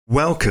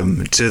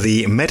Welcome to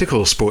the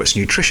Medical Sports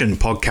Nutrition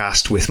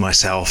Podcast with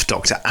myself,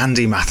 Dr.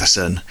 Andy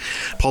Matheson.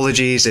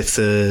 Apologies if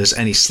there's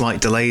any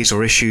slight delays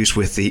or issues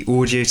with the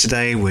audio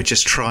today. We're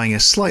just trying a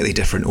slightly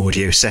different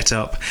audio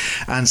setup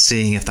and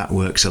seeing if that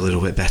works a little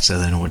bit better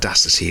than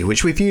Audacity,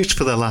 which we've used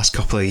for the last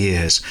couple of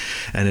years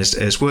and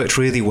has worked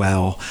really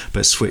well,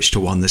 but switched to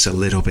one that's a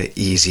little bit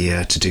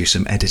easier to do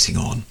some editing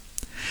on.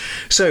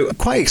 So,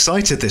 quite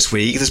excited this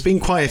week. There's been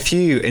quite a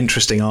few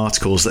interesting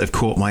articles that have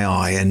caught my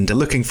eye, and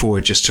looking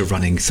forward just to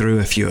running through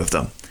a few of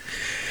them.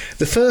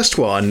 The first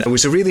one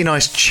was a really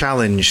nice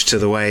challenge to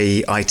the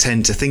way I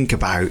tend to think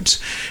about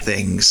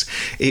things.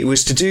 It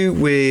was to do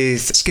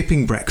with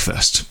skipping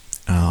breakfast.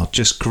 I'll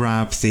just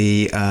grab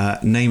the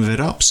name of it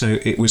up. So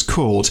it was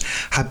called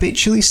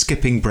Habitually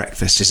Skipping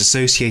Breakfast is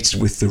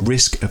Associated with the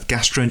Risk of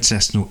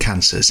Gastrointestinal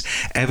Cancers,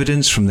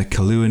 Evidence from the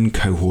Kellouen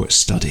Cohort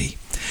Study.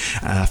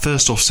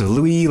 First officer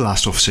Louis,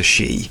 last officer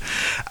Xi.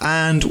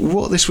 And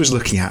what this was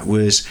looking at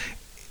was,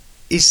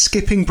 is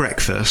skipping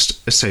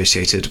breakfast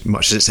associated,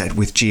 much as it said,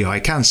 with GI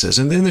cancers?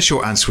 And then the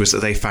short answer was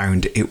that they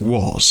found it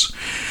was.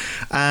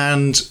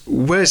 And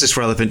where is this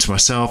relevant to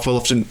myself? Well,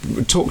 I've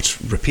often talked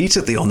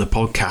repeatedly on the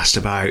podcast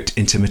about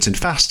intermittent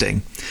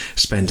fasting,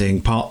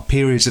 spending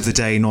periods of the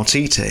day not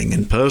eating.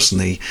 And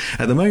personally,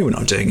 at the moment,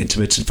 I'm doing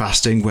intermittent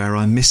fasting where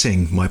I'm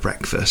missing my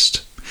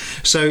breakfast.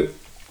 So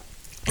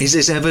is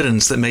this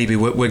evidence that maybe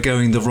we're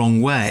going the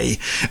wrong way?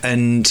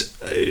 And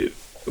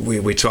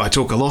I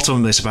talk a lot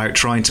on this about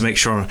trying to make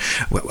sure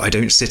I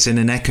don't sit in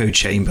an echo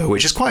chamber,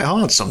 which is quite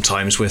hard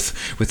sometimes with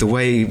the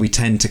way we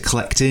tend to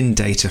collect in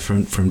data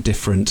from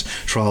different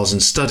trials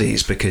and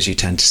studies, because you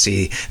tend to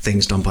see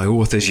things done by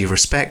authors you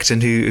respect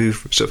and who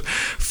sort of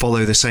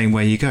follow the same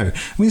way you go.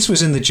 I mean, this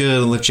was in the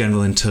Journal of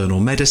General Internal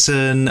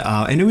Medicine,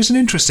 and it was an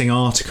interesting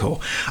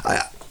article.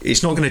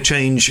 It's not going to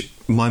change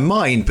my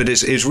mind, but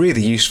it's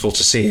really useful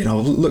to see, and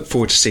I'll look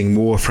forward to seeing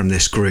more from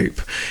this group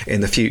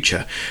in the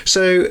future.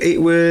 So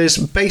it was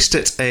based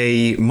at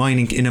a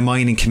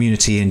mining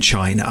community in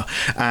China,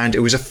 and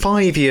it was a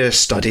 5-year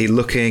study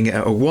looking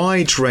at a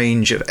wide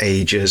range of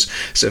ages,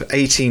 sort of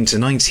 18 to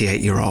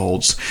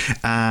 98-year-olds,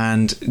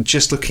 and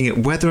just looking at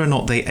whether or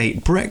not they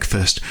ate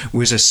breakfast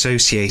was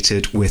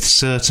associated with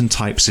certain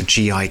types of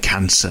GI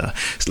cancer,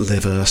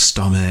 liver,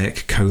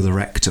 stomach,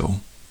 colorectal.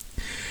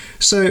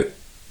 So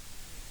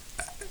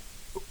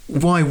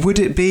why would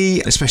it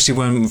be, especially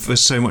when for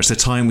so much of the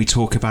time we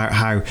talk about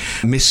how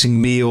missing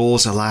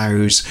meals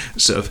allows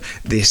sort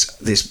of this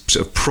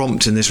sort of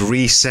prompt and this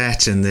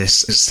reset and this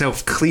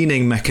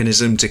self-cleaning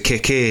mechanism to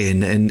kick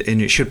in, and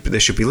there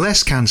should be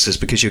less cancers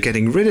because you're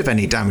getting rid of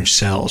any damaged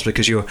cells,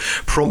 because you're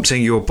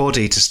prompting your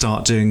body to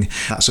start doing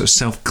that sort of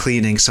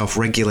self-cleaning,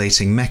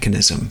 self-regulating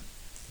mechanism.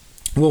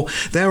 Well,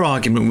 their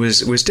argument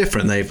was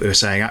different. They were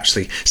saying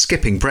actually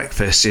skipping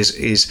breakfast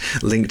is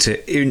linked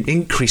to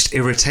increased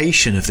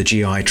irritation of the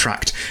GI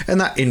tract,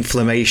 and that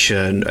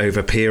inflammation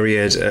over a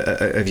period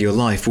of your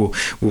life will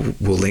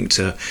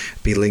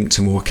be linked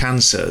to more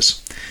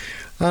cancers.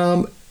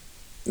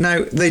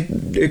 Now,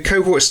 a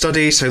cohort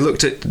study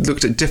looked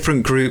at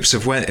different groups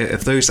of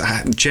those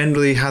that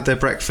generally had their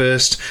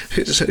breakfast,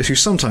 who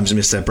sometimes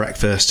miss their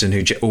breakfast, and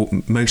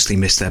who mostly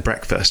miss their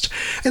breakfast,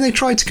 and they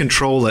tried to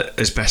control it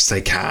as best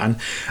they can.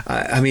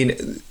 I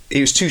mean, it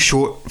was too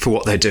short for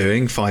what they're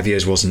doing. 5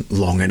 years wasn't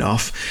long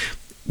enough.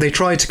 They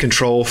tried to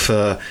control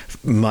for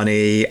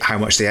money, how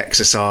much they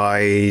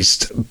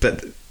exercised,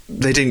 but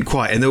they didn't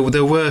quite, and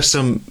there were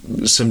some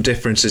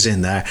differences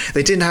in there.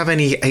 They didn't have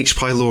any H.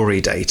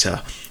 pylori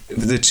data.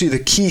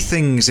 The key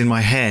things in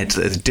my head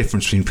that are the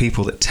difference between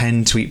people that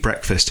tend to eat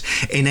breakfast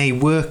in a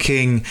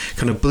working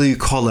kind of blue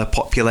collar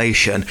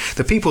population,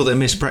 the people that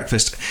miss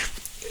breakfast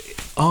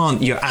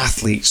aren't your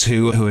athletes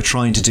who are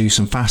trying to do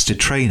some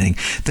fasted training.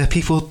 They're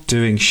people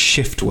doing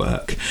shift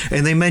work.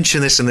 And they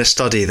mention this in this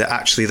study that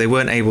actually they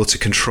weren't able to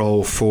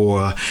control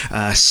for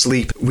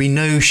sleep. We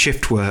know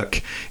shift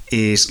work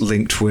is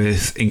linked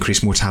with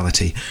increased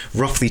mortality,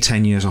 roughly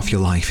 10 years off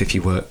your life if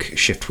you work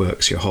shift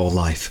works your whole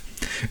life.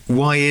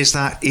 Why is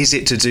that? Is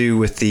it to do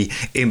with the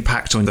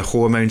impact on the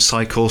hormone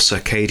cycle,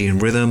 circadian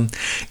rhythm?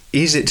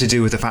 Is it to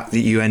do with the fact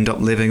that you end up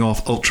living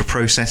off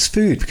ultra-processed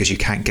food because you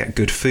can't get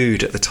good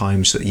food at the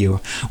times that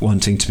you're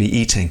wanting to be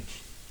eating?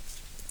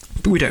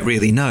 But we don't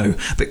really know.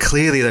 But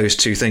clearly those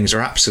two things are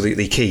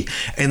absolutely key.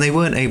 And they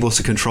weren't able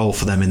to control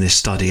for them in this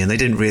study. And they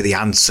didn't really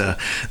answer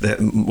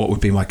what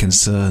would be my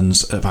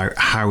concerns about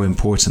how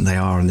important they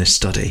are in this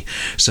study.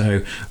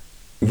 So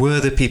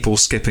were the people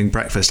skipping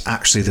breakfast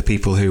actually the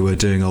people who were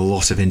doing a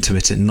lot of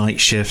intermittent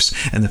night shifts,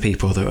 and the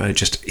people that were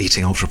just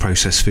eating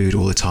ultra-processed food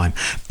all the time?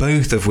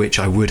 Both of which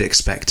I would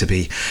expect to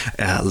be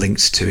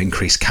linked to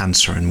increased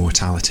cancer and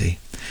mortality.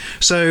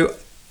 So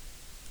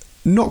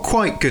not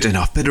quite good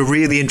enough, but a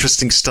really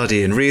interesting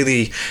study and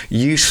really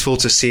useful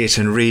to see it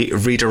and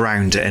read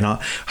around it. And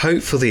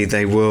hopefully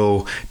they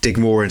will dig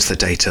more into the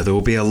data. There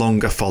will be a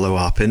longer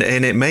follow-up. And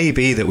it may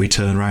be that we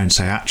turn around and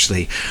say,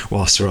 actually,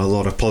 whilst there are a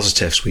lot of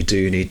positives, we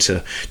do need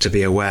to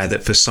be aware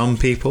that for some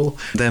people,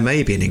 there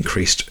may be an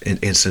increased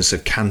incidence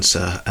of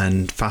cancer,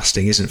 and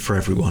fasting isn't for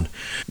everyone.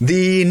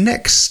 The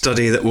next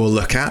study that we'll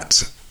look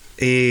at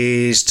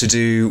is to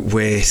do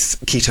with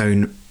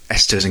ketone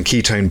esters and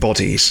ketone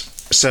bodies.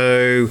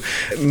 So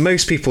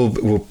most people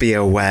will be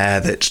aware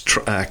that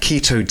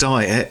keto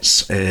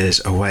diets is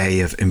a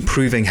way of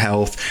improving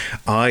health,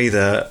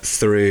 either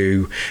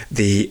through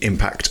the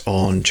impact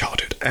on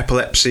childhood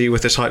epilepsy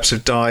with the types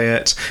of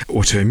diet,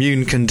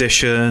 autoimmune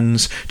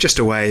conditions, just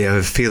a way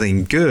of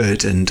feeling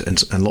good,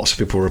 and lots of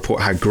people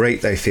report how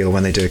great they feel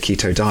when they do a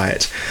keto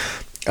diet.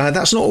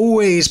 That's not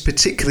always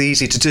particularly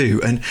easy to do,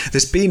 and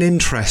there's been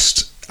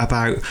interest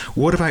about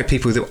what about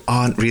people that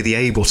aren't really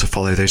able to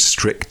follow those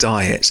strict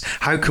diets?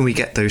 How can we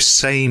get those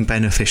same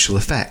beneficial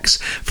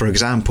effects? For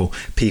example,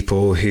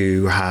 people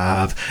who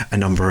have a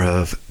number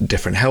of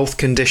different health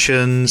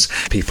conditions,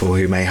 people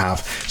who may have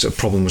sort of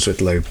problems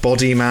with low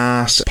body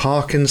mass,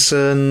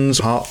 Parkinson's,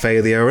 heart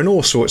failure, and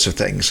all sorts of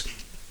things.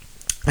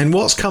 And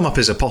what's come up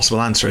as a possible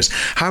answer is,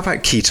 how about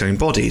ketone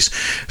bodies?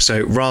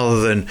 So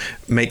rather than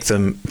make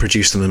them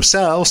produce them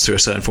themselves through a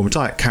certain form of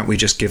diet, can't we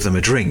just give them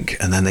a drink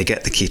and then they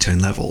get the ketone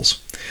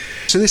levels?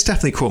 So this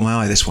definitely caught my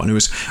eye, this one. It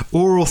was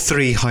oral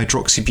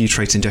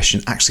 3-hydroxybutyrate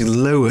ingestion actually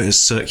lowers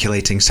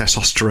circulating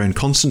testosterone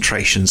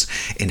concentrations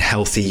in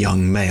healthy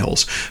young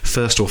males.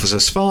 First authors are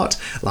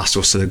Svart, last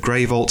author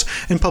Gravolt,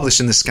 and published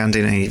in the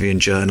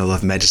Scandinavian Journal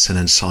of Medicine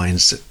and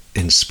Science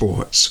in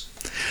Sports.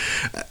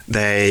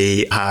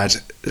 They had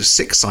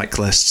 6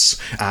 cyclists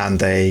and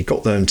they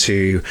got them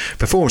to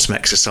perform some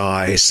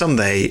exercise. Some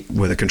they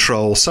were the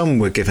control, some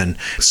were given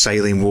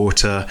saline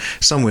water,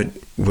 some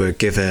were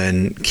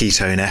given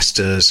ketone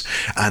esters,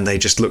 and they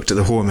just looked at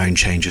the hormone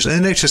changes. And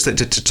they noticed that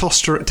the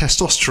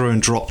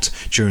testosterone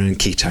dropped during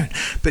ketone,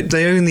 but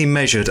they only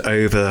measured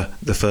over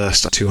the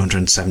first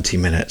 270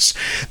 minutes.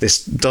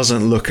 This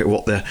doesn't look at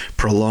what the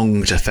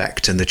prolonged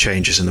effect and the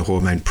changes in the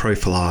hormone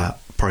profile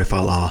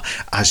are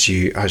as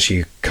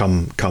you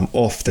come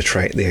off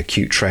the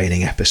acute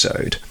training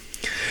episode.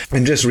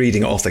 And just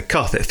reading it off the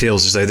cuff, it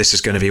feels as though this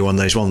is going to be one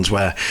of those ones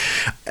where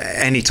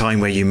any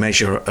time where you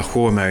measure a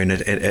hormone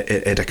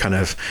at a kind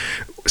of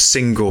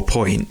single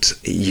point,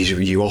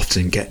 you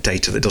often get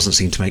data that doesn't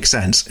seem to make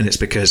sense, and it's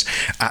because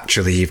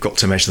actually you've got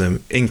to measure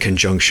them in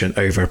conjunction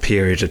over a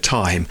period of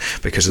time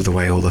because of the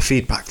way all the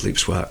feedback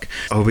loops work.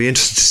 I'll be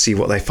interested to see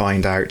what they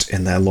find out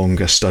in their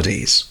longer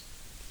studies.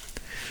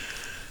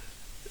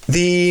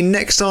 The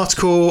next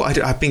article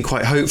I've been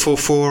quite hopeful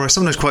for. I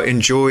sometimes quite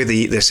enjoy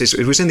this.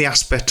 It was in the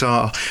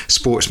Aspetar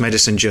Sports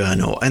Medicine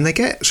Journal, and they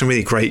get some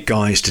really great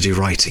guys to do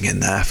writing in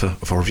there for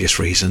obvious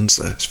reasons.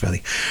 It's a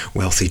fairly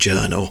wealthy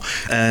journal,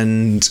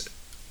 and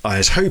I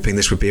was hoping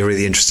this would be a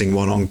really interesting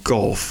one on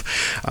golf.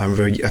 I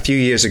remember a few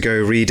years ago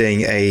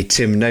reading a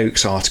Tim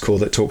Noakes article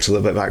that talked a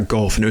little bit about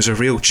golf, and it was a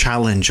real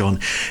challenge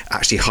on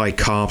actually high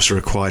carbs are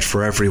required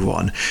for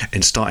everyone,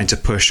 and starting to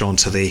push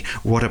onto the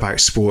what about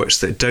sports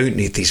that don't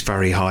need these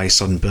very high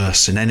sudden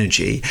bursts in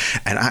energy,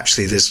 and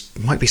actually there's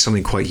might be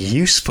something quite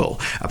useful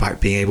about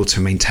being able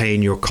to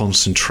maintain your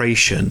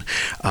concentration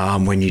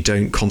when you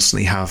don't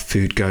constantly have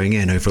food going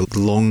in over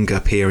longer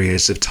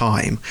periods of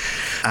time.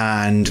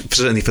 And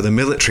certainly for the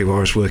military, where I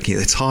was working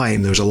at the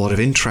time, there was a lot of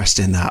interest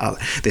in that,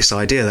 this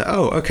idea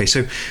that,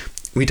 so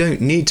we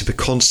don't need to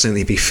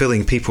constantly be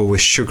filling people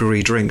with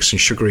sugary drinks and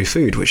sugary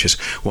food, which is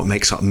what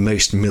makes up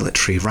most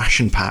military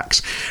ration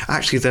packs.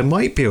 Actually, there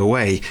might be a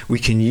way we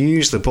can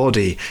use the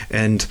body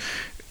and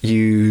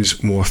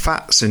use more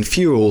fats and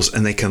fuels,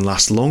 and they can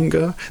last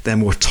longer. They're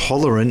more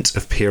tolerant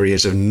of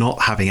periods of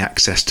not having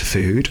access to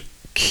food.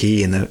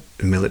 Key in the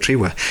military,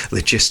 where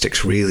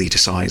logistics really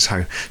decides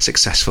how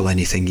successful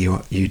anything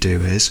you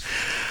do is.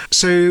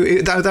 So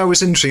that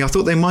was interesting. I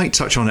thought they might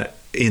touch on it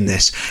in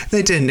this.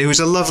 They didn't. It was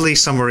a lovely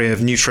summary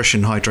of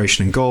nutrition, hydration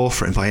and golf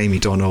written by Amy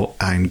Donnell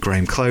and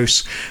Graham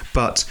Close,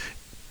 but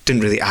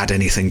didn't really add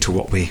anything to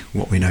what we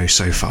know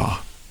so far.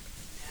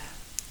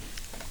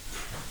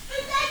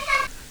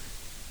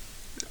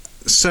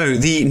 So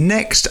the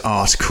next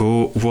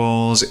article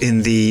was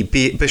in the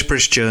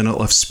British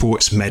Journal of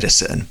Sports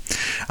Medicine,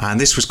 and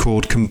this was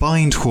called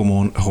Combined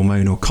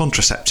Hormonal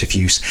Contraceptive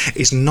Use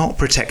is Not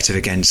Protective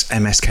Against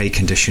MSK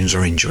Conditions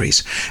or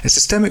Injuries. A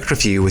systemic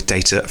review with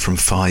data from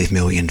 5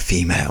 million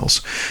females.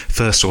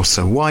 First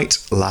author White,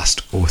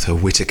 last author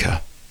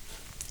Whitaker.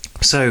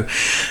 So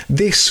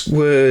this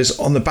was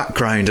on the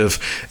background of,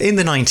 in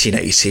the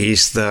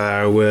 1980s,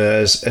 there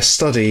was a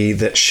study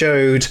that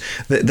showed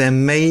that there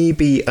may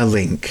be a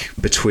link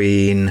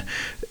between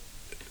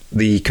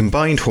the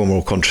combined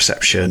hormonal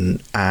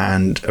contraception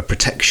and a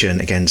protection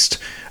against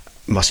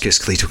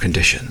musculoskeletal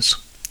conditions.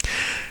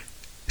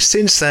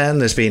 Since then,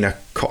 there's been a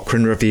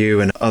Cochrane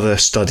review and other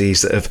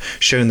studies that have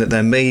shown that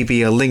there may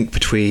be a link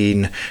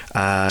between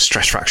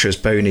stress fractures,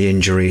 bony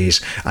injuries,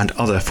 and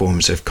other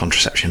forms of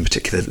contraception,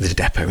 particularly the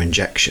depot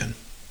injection.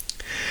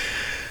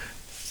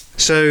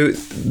 So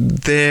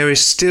there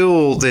is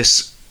still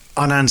this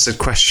unanswered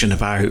question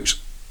about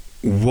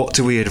what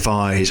do we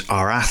advise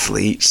our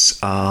athletes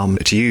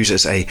to use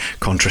as a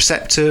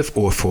contraceptive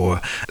or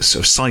for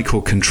sort of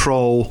cycle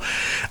control,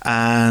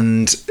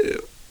 and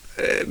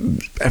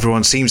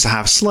everyone seems to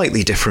have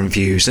slightly different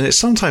views, and it's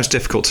sometimes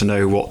difficult to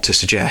know what to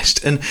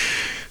suggest. And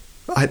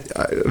I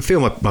feel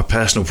my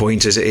personal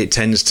point is it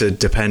tends to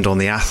depend on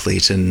the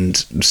athlete and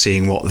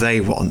seeing what they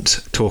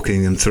want,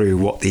 talking them through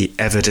what the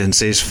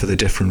evidence is for the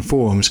different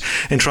forms,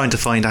 and trying to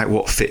find out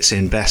what fits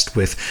in best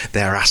with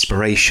their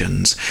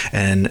aspirations.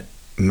 And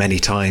many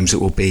times it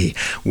will be,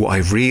 what I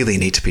really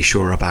need to be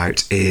sure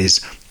about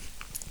is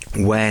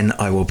when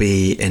I will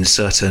be in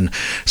certain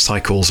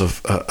cycles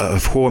of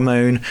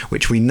hormone,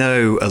 which we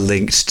know are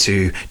linked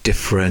to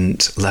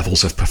different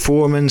levels of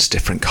performance,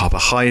 different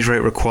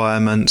carbohydrate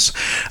requirements,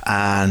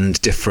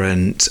 and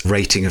different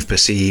rating of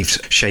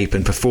perceived shape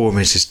and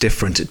performance is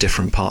different at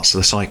different parts of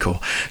the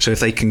cycle. So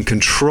if they can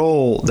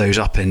control those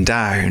up and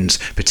downs,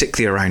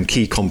 particularly around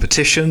key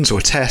competitions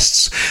or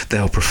tests,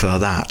 they'll prefer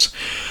that.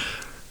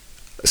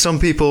 Some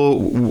people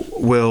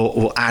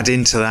will add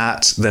into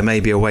that, there may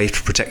be a way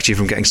to protect you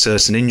from getting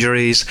certain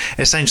injuries.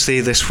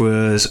 Essentially, this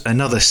was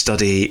another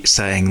study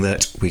saying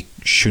that we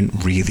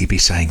shouldn't really be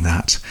saying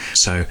that.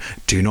 So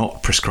do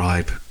not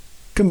prescribe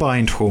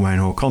combined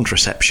hormonal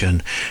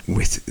contraception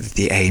with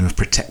the aim of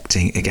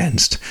protecting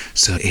against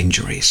certain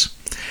injuries.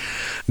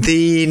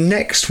 The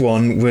next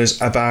one was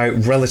about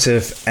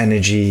relative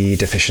energy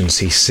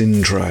deficiency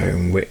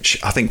syndrome, which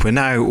I think we're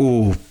now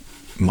all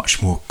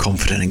much more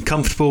confident and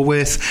comfortable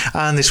with,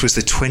 and this was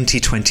the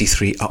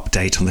 2023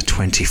 update on the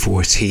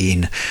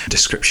 2014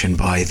 description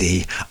by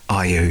the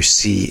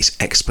IOC's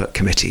expert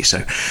committee.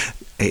 So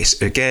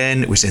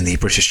it was in the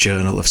British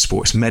Journal of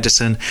Sports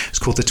Medicine. It's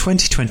called the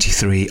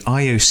 2023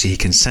 IOC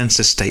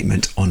Consensus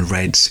Statement on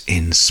RED-S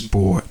in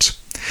Sport.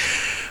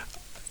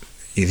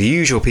 The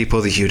usual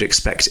people that you'd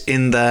expect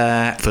in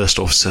there: First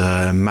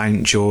Officer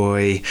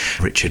Mountjoy,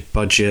 Richard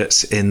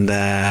Budgett's in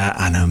there,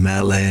 Anna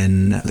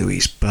Mellin,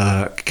 Louise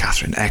Burke,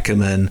 Catherine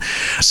Eckermann.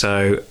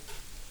 So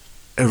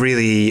a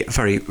really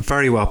very,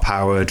 very well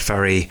powered,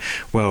 very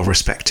well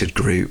respected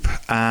group.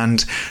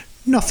 And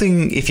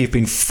nothing, if you've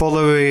been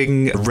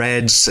following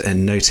RED-S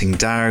and noting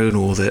down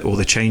all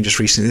the changes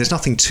recently, there's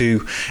nothing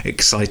too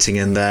exciting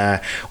in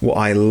there. What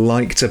I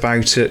liked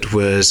about it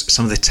was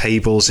some of the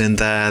tables in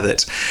there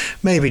that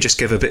maybe just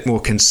give a bit more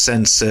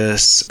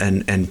consensus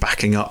and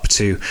backing up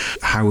to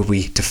how are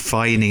we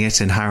defining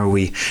it and how are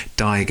we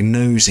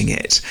diagnosing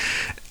it.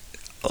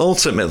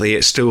 Ultimately,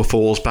 it still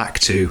falls back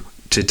to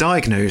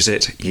diagnose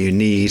it, you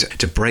need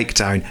to break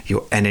down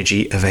your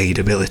energy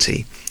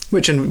availability,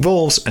 which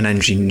involves an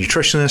energy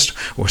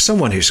nutritionist or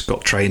someone who's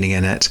got training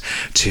in it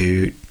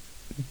to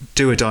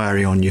do a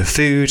diary on your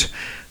food,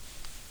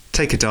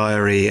 take a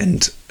diary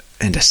and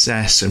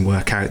assess and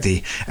work out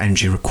the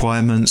energy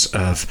requirements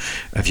of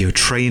your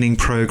training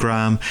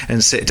program,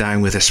 and sit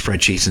down with a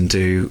spreadsheet and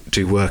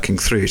do working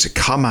through to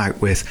come out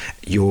with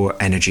your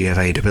energy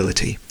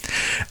availability.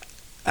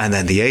 And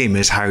then the aim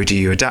is, how do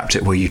you adapt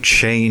it? Well, you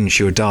change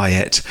your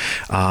diet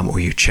or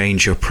you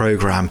change your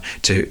program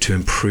to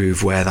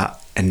improve where that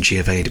energy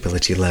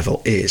availability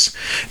level is.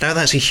 Now,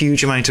 that's a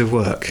huge amount of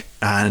work,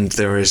 and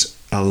there is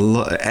a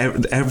lot.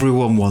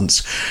 Everyone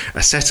wants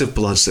a set of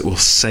bloods that will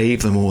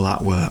save them all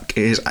that work.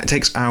 It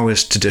takes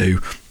hours to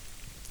do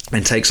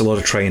and takes a lot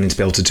of training to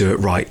be able to do it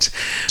right.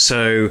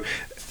 So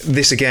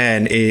this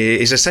again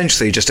is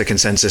essentially just a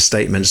consensus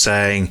statement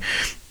saying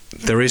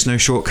there is no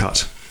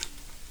shortcut.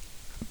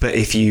 But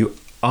if you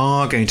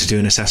are going to do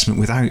an assessment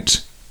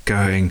without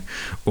going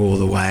all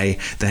the way,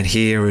 then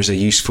here is a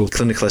useful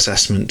clinical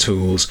assessment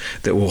tools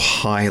that will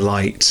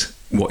highlight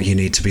what you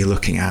need to be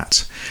looking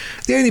at.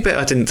 The only bit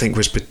I didn't think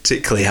was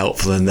particularly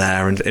helpful in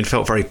there and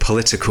felt very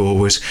political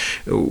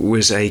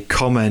was a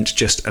comment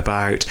just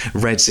about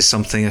RED-S is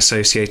something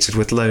associated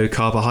with low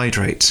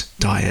carbohydrate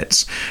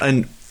diets.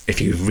 And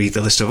if you read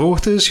the list of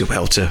authors, you'll be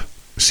able to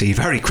see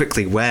very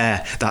quickly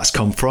where that's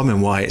come from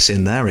and why it's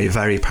in there. A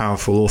very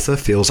powerful author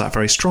feels that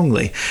very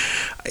strongly.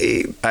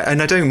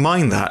 And I don't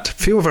mind that.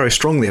 Feel very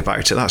strongly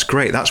about it. That's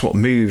great. That's what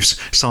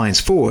moves science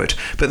forward.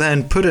 But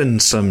then put in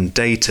some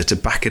data to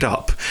back it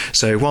up.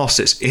 So whilst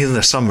it's in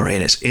the summary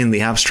and it's in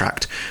the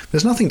abstract,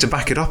 there's nothing to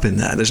back it up in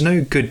there. There's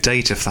no good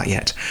data for that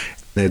yet.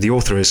 The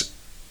author is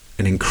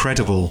an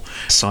incredible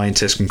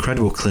scientist,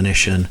 incredible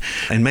clinician,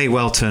 and may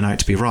well turn out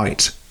to be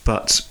right.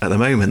 But at the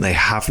moment, they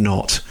have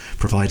not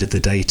provided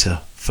the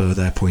data for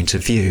their point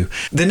of view.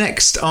 The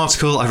next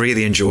article I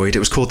really enjoyed. It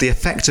was called The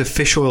Effect of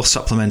Fish Oil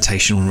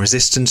Supplementation on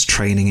Resistance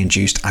Training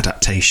Induced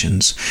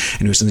Adaptations.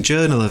 And it was in the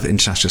Journal of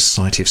International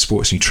Society of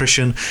Sports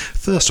Nutrition,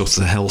 first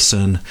author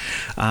Helson,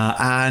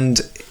 and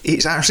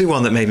it's actually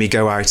one that made me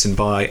go out and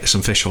buy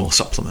some fish oil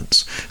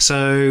supplements.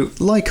 So,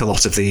 like a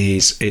lot of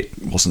these, it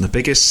wasn't the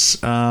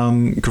biggest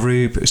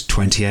group. It was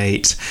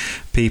 28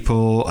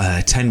 people,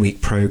 a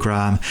 10-week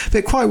program,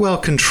 but quite well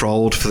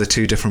controlled for the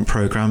two different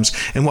programs.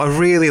 And what I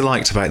really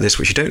liked about this,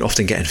 which you don't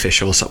often get in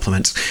fish oil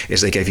supplements,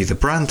 is they gave you the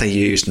brand they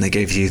used and they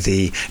gave you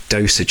the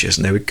dosages,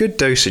 and they were good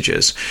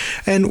dosages.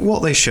 And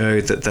what they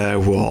showed that there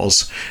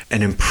was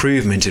an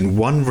improvement in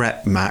 1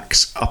 rep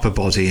max upper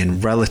body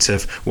and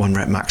relative 1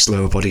 rep max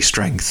lower body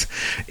strength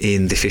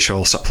in the fish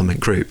oil supplement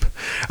group.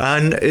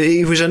 And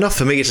it was enough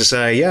for me to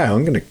say, yeah,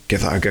 I'm going to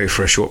give that a go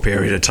for a short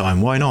period of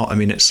time. Why not? I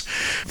mean, it's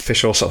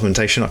fish oil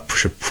supplementation. I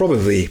should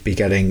probably be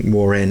getting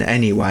more in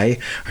anyway.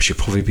 I should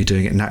probably be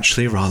doing it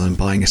naturally rather than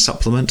buying a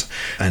supplement.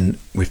 And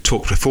we've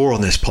talked before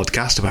on this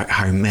podcast about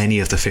how many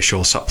of the fish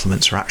oil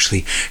supplements are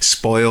actually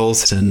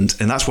spoiled. And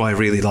that's why I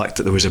really liked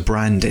that there was a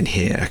brand in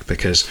here,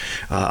 because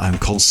I'm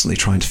constantly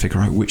trying to figure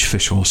out which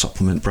fish oil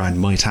supplement brand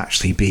might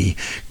actually be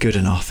good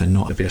enough and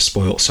not be a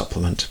spoiled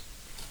supplement.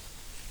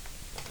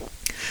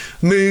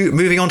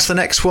 Moving on to the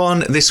next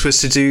one, this was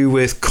to do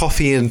with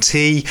coffee and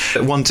tea.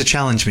 One to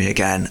challenge me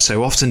again.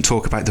 So often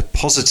talk about the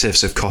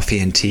positives of coffee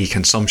and tea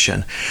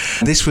consumption.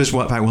 This was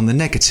about one of the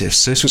negatives.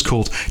 So this was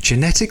called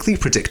Genetically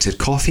Predicted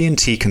Coffee and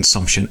Tea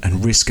Consumption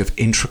and Risk of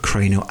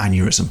Intracranial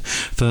Aneurysm.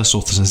 First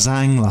author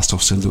Zhang, last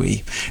author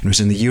Louis. It was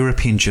in the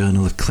European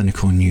Journal of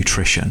Clinical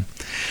Nutrition.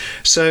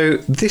 So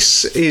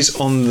this is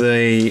on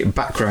the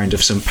background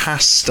of some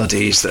past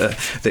studies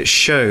that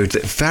showed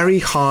that very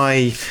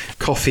high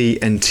coffee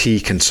and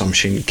tea consumption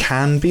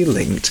can be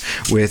linked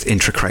with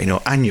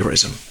intracranial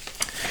aneurysm.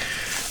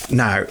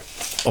 Now,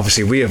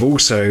 obviously, we have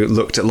also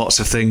looked at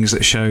lots of things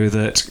that show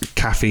that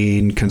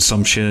caffeine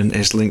consumption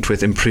is linked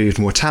with improved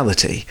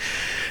mortality.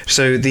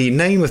 So the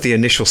name of the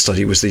initial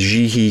study was the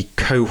Jihe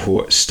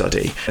cohort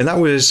study, and that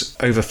was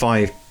over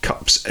 5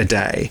 cups a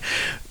day.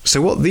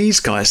 So what these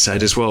guys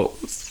said is, well,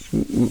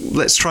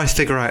 let's try to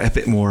figure out a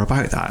bit more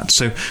about that.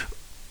 So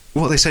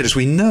what they said is,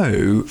 we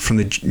know from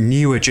the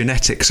newer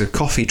genetics of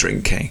coffee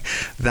drinking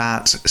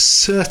that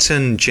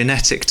certain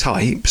genetic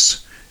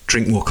types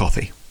drink more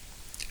coffee.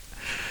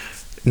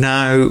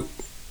 Now,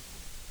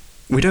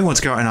 we don't want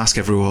to go out and ask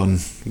everyone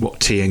what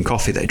tea and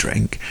coffee they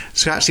drink.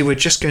 So actually, we're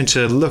just going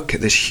to look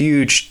at this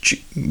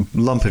huge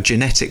lump of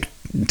genetic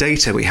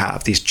data we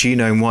have, these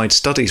genome-wide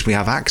studies we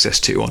have access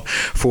to on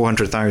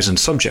 400,000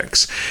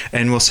 subjects.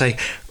 And we'll say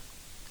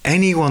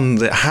anyone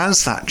that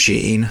has that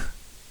gene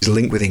is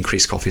linked with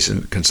increased coffee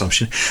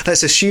consumption.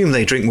 Let's assume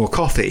they drink more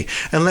coffee,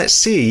 and let's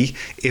see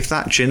if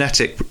that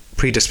genetic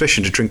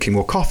predisposition to drinking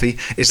more coffee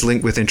is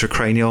linked with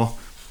intracranial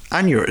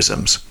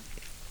aneurysms.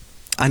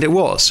 And it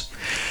was.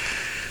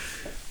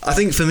 I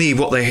think for me,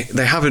 what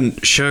they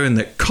haven't shown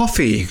that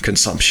coffee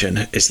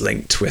consumption is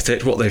linked with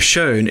it. What they've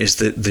shown is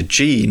that the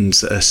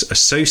genes that are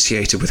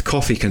associated with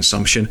coffee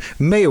consumption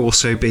may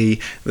also be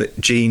the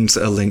genes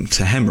that are linked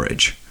to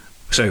hemorrhage.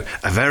 So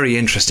a very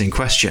interesting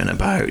question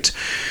about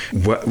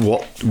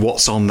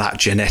what's on that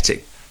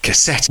genetic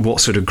cassette,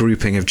 what sort of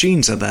grouping of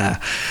genes are there.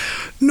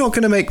 Not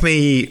going to make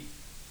me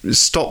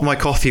stop my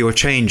coffee or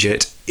change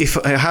it. If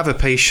I have a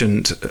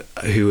patient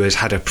who has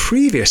had a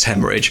previous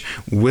hemorrhage,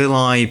 will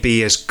I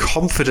be as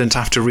confident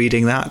after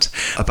reading that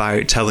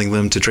about telling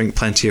them to drink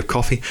plenty of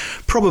coffee?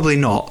 Probably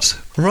not.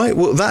 Right,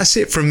 well, that's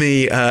it from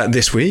me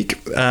this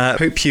week.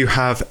 Hope you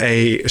have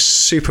a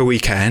super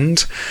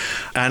weekend,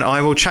 and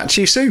I will chat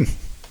to you soon.